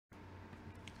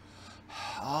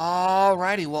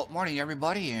Alrighty, well, morning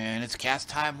everybody, and it's cast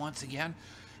time once again.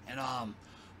 And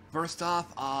first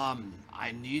off,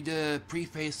 I need to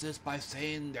preface this by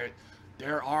saying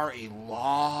there are a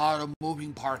lot of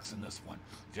moving parts in this one.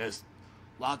 Just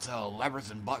lots of levers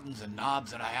and buttons and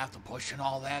knobs that I have to push and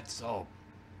all that. So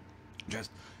just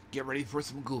get ready for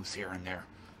some goofs here and there.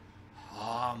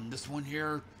 This one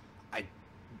here, I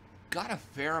got a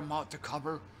fair amount to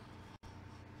cover.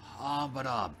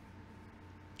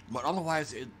 But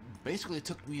otherwise, it basically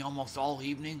took me almost all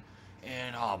evening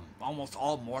and almost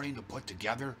all morning to put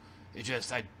together. It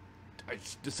just I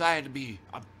decided to be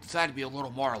a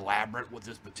little more elaborate with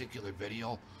this particular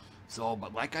video. So,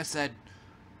 but like I said,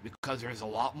 because there's a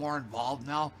lot more involved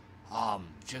now,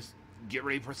 just get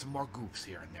ready for some more goofs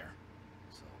here and there.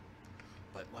 So,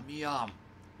 but let me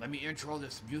intro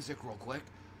this music real quick.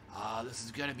 This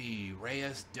is gonna be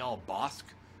Reyes del Bosque.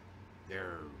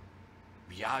 Their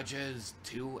Viajes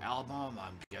 2 album.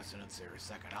 I'm guessing it's their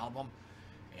second album.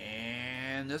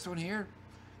 And this one here,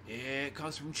 it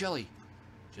comes from Chile.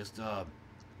 Just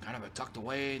kind of tucked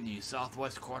away in the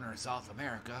southwest corner of South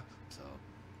America. So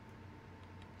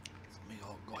let me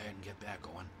go ahead and get that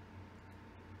going.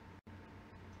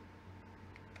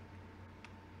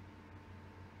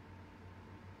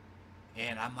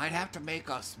 And I might have to make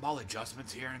small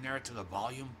adjustments here and there to the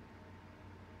volume.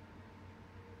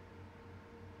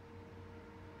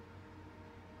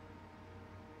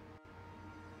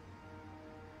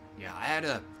 Yeah,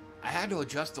 I had to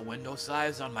adjust the window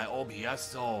size on my OBS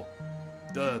so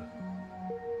the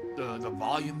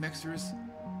volume mixers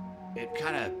it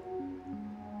kind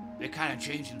of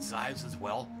changed in size as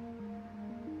well.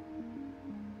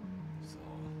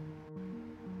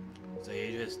 So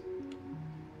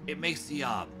it makes the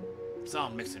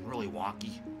sound mixing really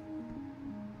wonky.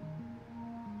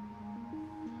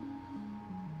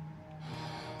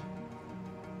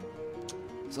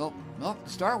 So, well, to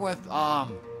start with,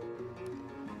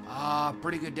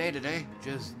 pretty good day today.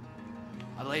 Just,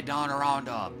 I laid down around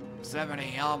 7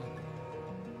 a.m.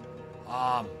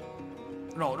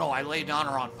 No, I laid down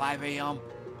around 5 a.m.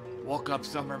 Woke up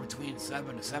somewhere between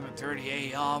 7 to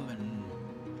 7:30 a.m. and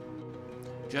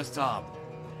just,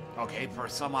 okay, for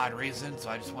some odd reason, so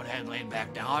I just went ahead and laid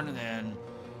back down, and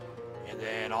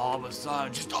then all of a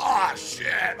sudden, just, oh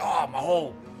shit,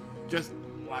 oh,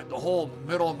 the whole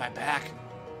middle of my back,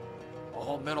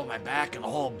 and the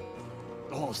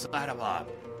whole side of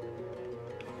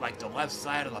like the left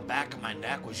side of the back of my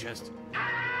neck was just,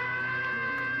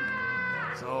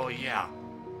 so yeah.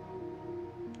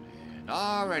 And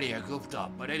already I goofed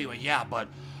up, but anyway, yeah, but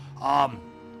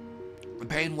the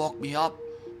pain woke me up,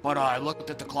 but I looked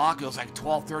at the clock, it was like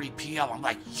 12:30 p.m. I'm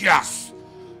like, yes!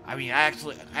 I mean, I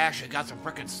actually got some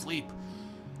freaking sleep.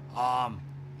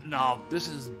 Now, this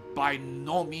is by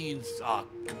no means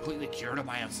completely cured of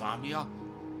my insomnia.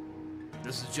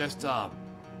 This is just, I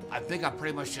think I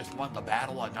pretty much just won the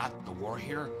battle and not the war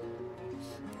here.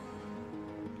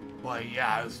 But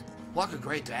yeah, it was fucking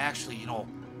great to actually,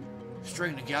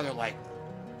 string together like,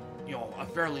 a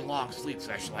fairly long sleep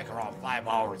session, like around 5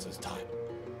 hours this time.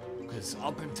 Because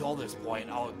up until this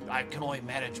point, I can only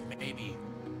manage maybe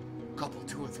a couple,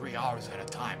 2 or 3 hours at a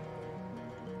time.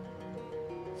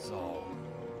 So,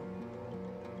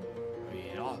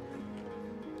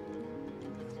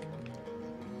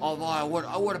 although I would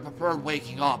have preferred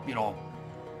waking up,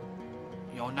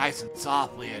 nice and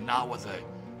softly and not with a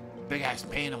big ass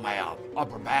pain in my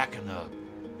upper back and the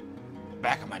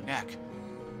back of my neck.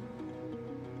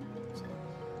 So,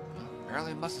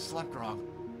 apparently I must have slept wrong.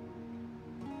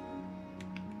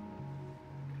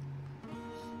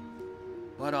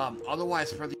 But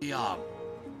otherwise for the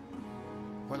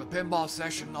pinball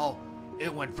session, though,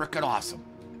 it went frickin' awesome.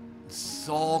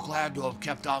 So glad to have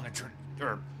kept on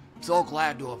so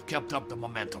glad to have kept up the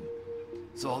momentum.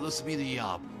 So this will be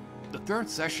the third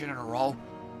session in a row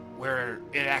where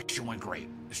it actually went great.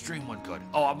 The stream went good.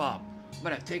 Oh, I'm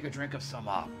gonna take a drink of some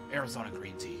Arizona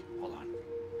green tea. Hold on.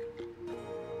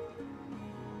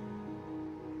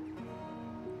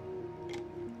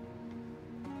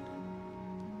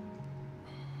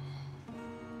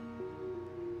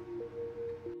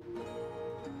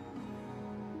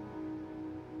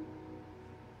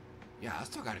 Yeah, I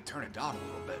still gotta turn it down a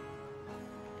little bit.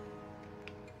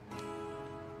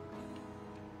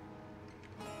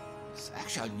 It's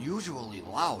actually unusually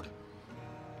loud.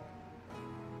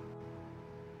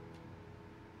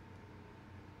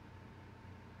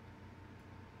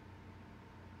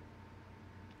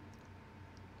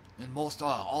 In most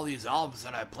all these albums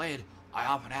that I played, I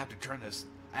often have to turn this.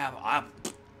 I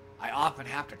often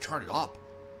have to turn it up,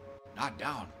 not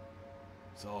down.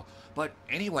 So, but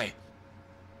anyway,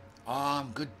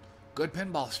 good good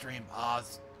pinball stream.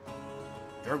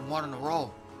 Third one in a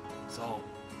row. So,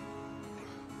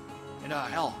 and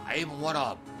hell, I even won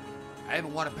a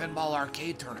pinball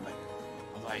arcade tournament.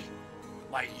 I'm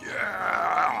like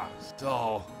yeah.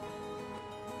 So,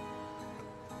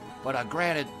 but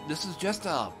granted, this is just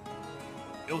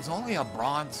it was only a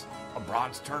bronze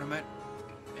tournament,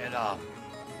 and I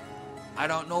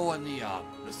don't know when the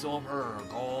silver or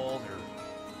gold or.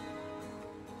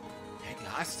 Hang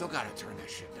on, I still gotta turn that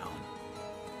shit down.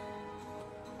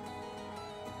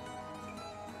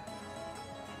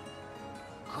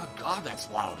 Oh God,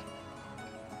 that's loud.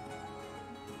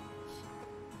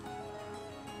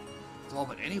 So,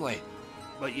 but anyway,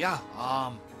 but yeah,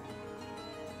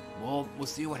 we'll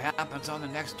see what happens on the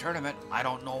next tournament. I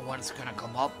don't know when it's gonna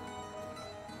come up.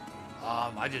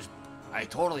 I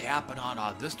totally happened on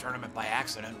this tournament by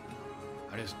accident.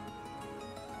 I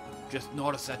just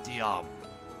noticed that the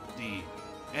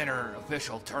enter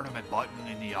official tournament button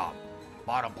in the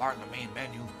bottom part of the main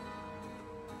menu.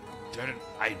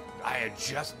 I had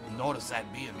just noticed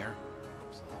that being there.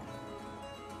 So.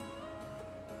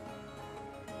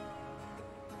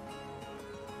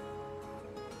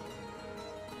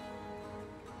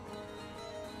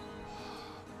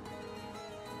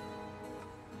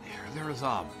 There was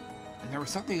and there was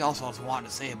something else I was wanting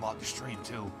to say about the stream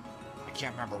too. I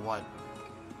can't remember what.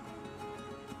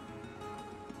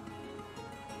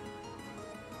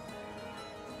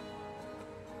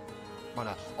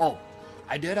 But oh,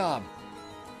 I did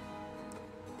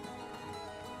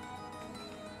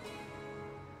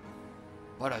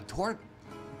but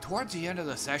towards the end of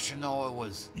the session though, it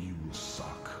was you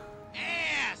suck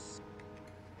ass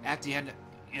at the end,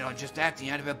 just at the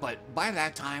end of it. But by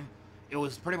that time, it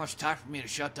was pretty much time for me to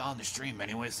shut down the stream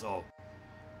anyway, so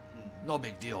no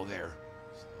big deal there.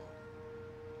 So.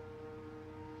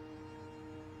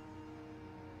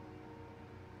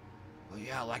 But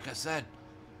yeah, like I said,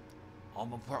 I'm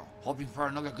hoping for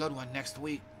another good one next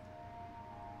week.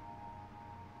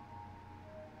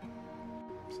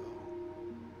 So.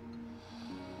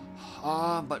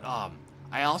 But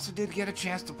I also did get a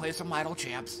chance to play some Idle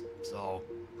Champs, so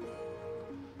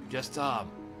just I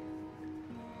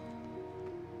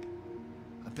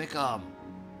think I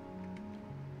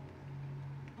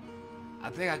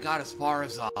got as far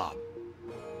as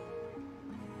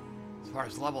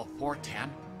level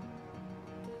 410.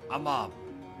 I'm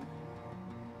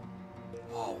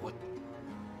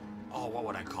what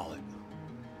would I call it?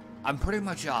 I'm pretty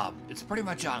much it's pretty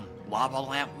much on lava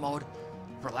lamp mode,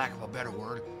 for lack of a better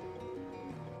word.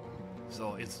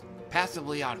 So it's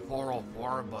passively on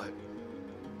 404, but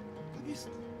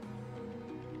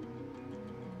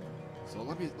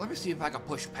let me see if I can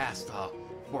push past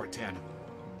 410.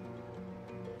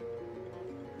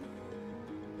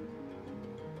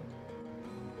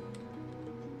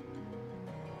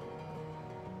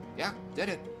 Yeah, did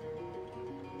it.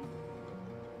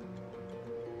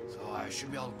 So I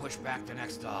should be able to push back the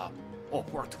next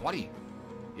 420.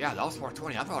 Yeah, that was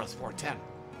 420. I thought it was 410.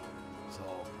 So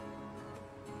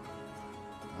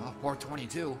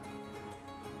 422.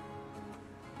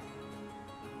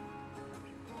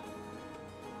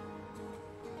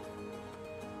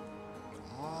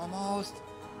 Almost.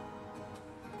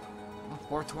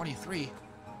 423.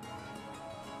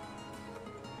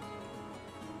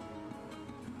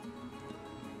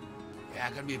 Yeah,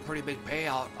 gonna be a pretty big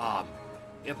payout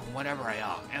if and whenever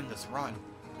I end this run.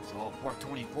 So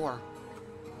 424.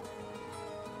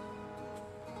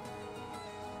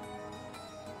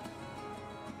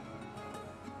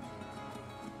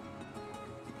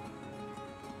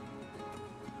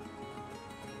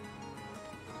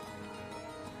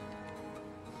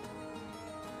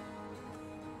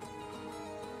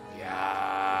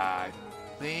 Yeah, I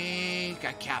think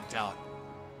I capped out.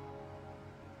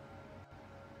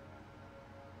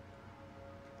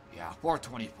 Yeah,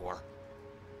 424.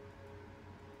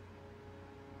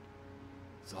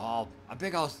 So I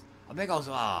think I was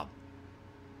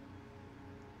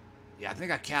yeah, I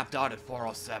think I capped out at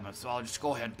 407, so I'll just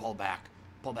go ahead and pull back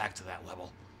to that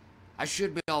level. I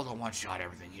should be able to one-shot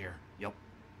everything here. Yep.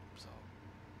 So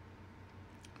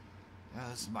yeah,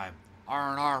 this is my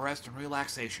R&R rest and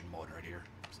relaxation mode right here.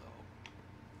 So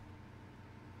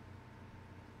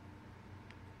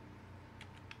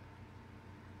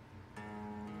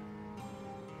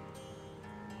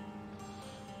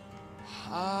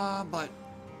but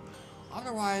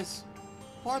otherwise,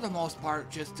 for the most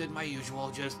part, just did my usual,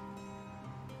 just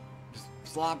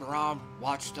slop around,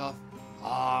 watch stuff.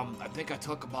 I think I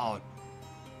took about,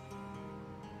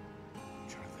 I'm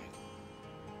trying to think.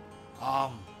 I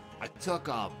took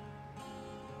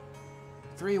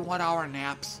 3 1-hour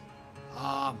naps.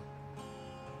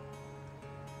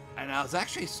 and I was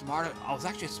actually smart. I was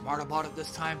actually smart about it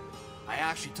this time. I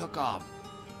actually took I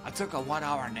took a 1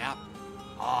 hour nap,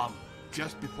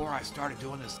 just before I started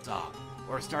doing this,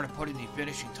 or started putting the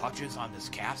finishing touches on this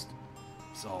cast.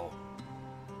 So.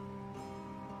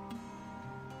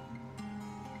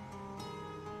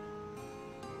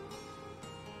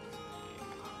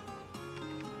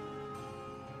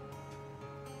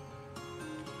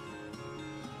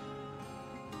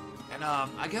 And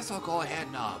I guess I'll go ahead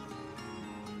and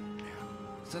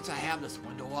since I have this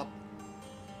window up.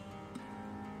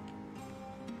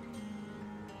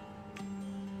 Let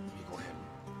me go ahead.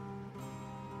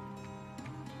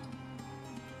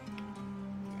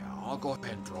 Yeah, I'll go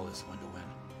ahead and throw this window in.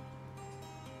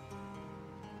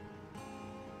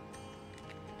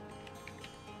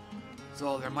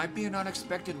 So there might be an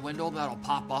unexpected window that'll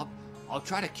pop up. I'll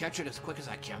try to catch it as quick as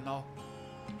I can though.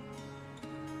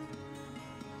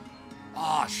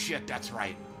 Oh shit, that's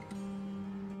right.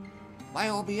 My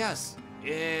OBS,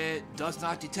 it does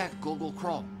not detect Google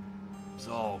Chrome.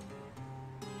 So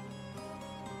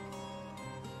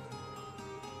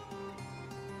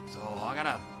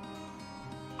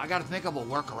I gotta think of a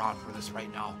workaround for this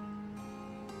right now.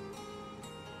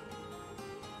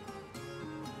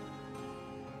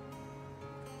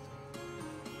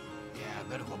 Yeah, a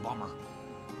bit of a bummer.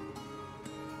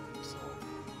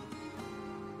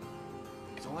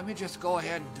 So let me just go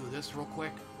ahead and do this real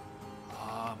quick.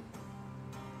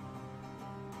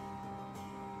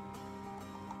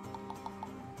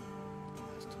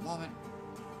 Just a moment.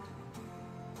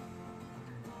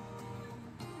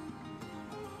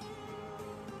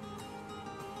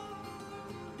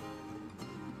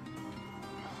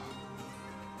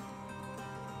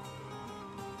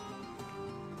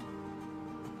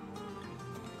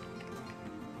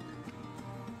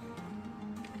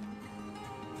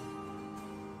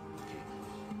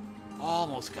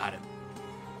 Almost got it.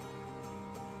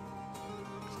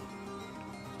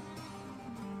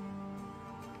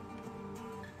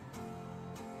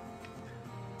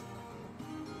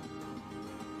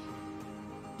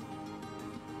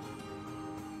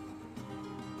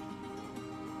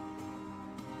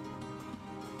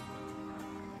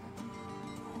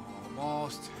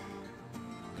 Almost.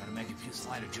 Gotta make a few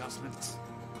slight adjustments.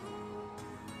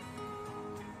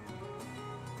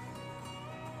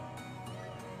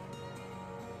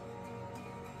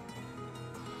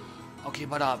 Okay,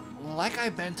 but like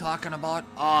I've been talking about,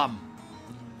 I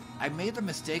made the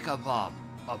mistake of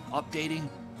updating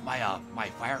my my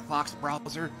Firefox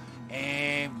browser,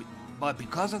 but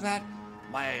because of that,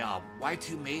 my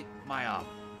Y2 Mate,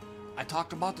 I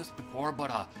talked about this before,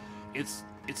 but it's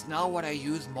now what I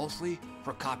use mostly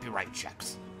for copyright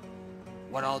checks.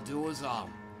 What I'll do is I'll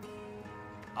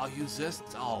use this.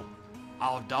 I'll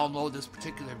download this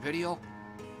particular video.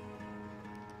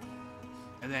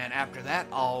 And then after that,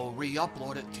 I'll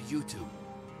re-upload it to YouTube.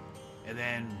 And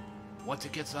then once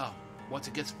it gets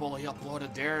fully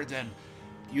uploaded there, then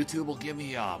YouTube will give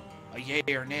me a yay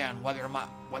or nay on whether or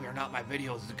not my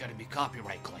videos is going to be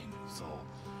copyright claimed. So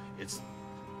it's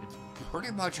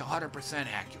pretty much 100%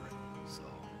 accurate. So,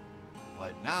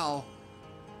 but now.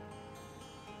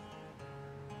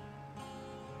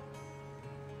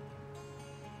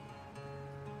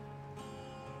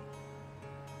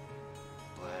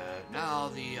 Now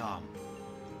the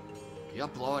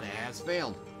upload has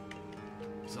failed.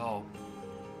 So,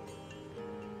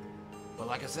 but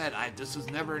like I said, this was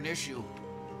never an issue.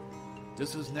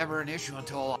 This was never an issue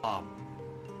until I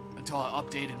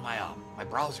updated my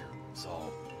browser.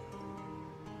 So,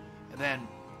 and then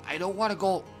I don't want to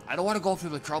go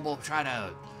through the trouble of trying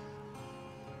to.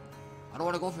 I don't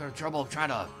want to go through the trouble of trying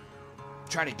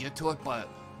to get to it. But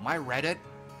my Reddit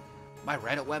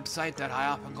website that I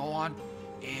often go on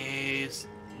is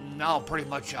now pretty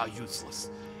much useless.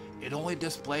 It only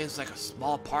displays like a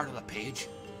small part of the page,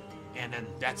 and then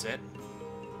that's it.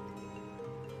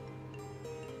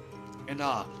 And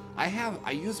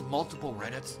I use multiple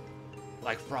Reddits,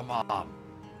 like from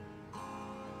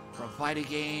fighting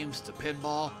games to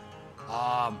pinball,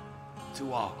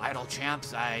 to Idle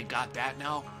Champs. I got that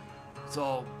now.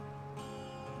 So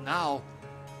now,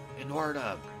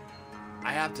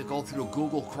 I have to go through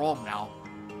Google Chrome now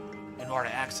in order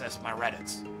to access my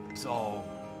Reddits. So,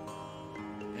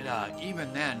 and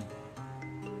even then,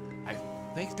 I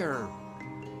think they're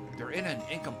in an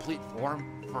incomplete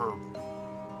form, for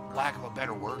lack of a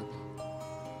better word.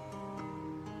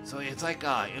 So it's like,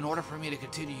 in order for me to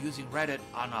continue using Reddit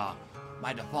on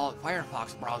my default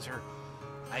Firefox browser,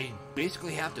 I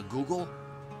basically have to Google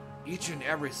each and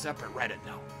every separate Reddit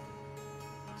now.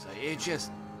 So it's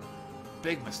just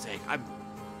big mistake.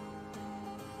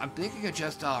 I'm thinking of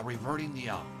just reverting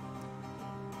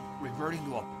reverting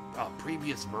to a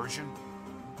previous version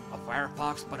of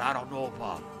Firefox, but I don't know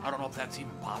if that's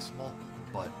even possible.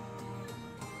 But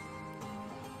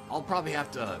I'll probably have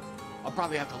to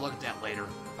look at that later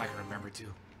if I can remember to.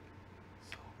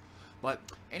 So, but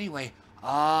anyway,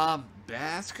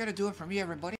 that's gonna do it for me,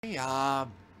 everybody. I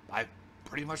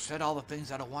pretty much said all the things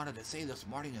that I wanted to say this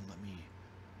morning, and let me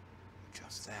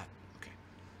adjust that. Okay.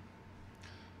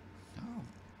 No,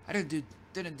 I didn't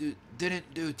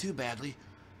do too badly.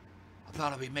 I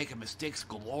thought I'd be making mistakes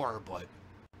galore, but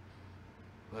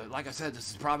like I said,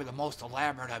 this is probably the most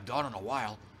elaborate I've done in a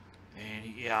while. And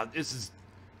yeah, these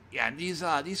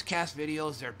cast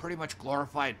videos, they're pretty much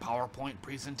glorified PowerPoint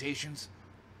presentations.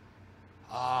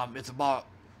 It's about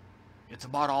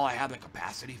all I have the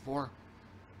capacity for.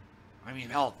 I mean,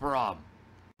 hell, for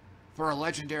a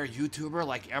legendary YouTuber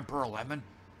like Emperor Lemon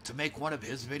to make one of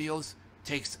his videos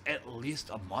takes at least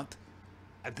a month.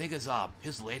 I think his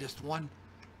latest one,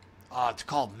 it's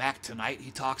called Mac Tonight.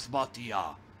 He talks about the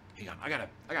hang on, I gotta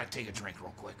take a drink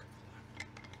real quick.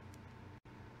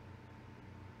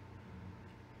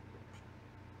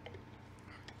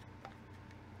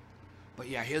 But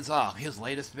yeah, his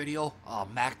latest video,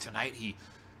 Mac Tonight, he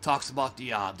talks about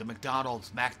the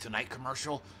McDonald's Mac Tonight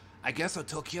commercial. I guess it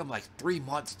took him like 3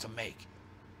 months to make.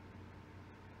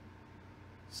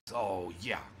 So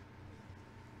yeah.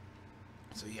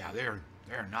 They're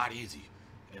not easy.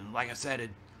 And like I said,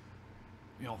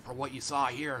 for what you saw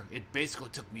here, it basically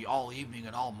took me all evening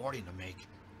and all morning to make.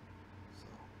 So,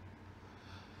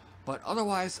 but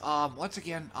otherwise, once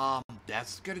again,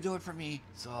 that's gonna do it for me.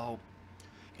 So,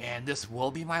 and this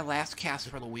will be my last cast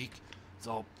for the week.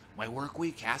 So my work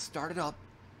week has started up.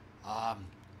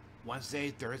 Wednesday,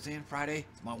 Thursday, and Friday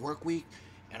is my work week,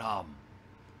 and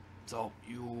so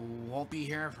you won't be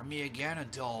hearing from me again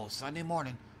until Sunday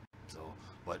morning. So,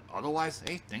 but otherwise,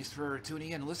 hey, thanks for tuning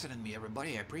in and listening to me,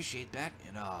 everybody. I appreciate that.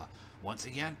 And once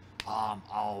again,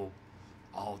 I'll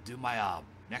do my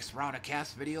next round of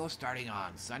cast videos starting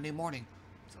on Sunday morning.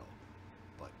 So,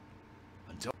 but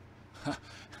until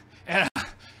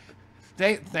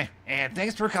and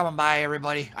thanks for coming by,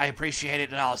 everybody. I appreciate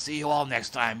it, and I'll see you all next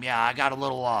time. Yeah, I got a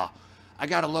little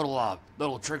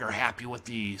trigger happy with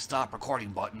the stop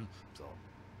recording button, so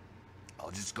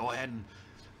I'll just go ahead and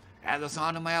add this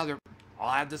on to I'll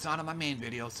add this on to my main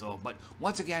video. So, but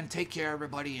once again, take care,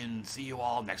 everybody, and see you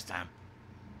all next time.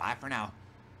 Bye for now.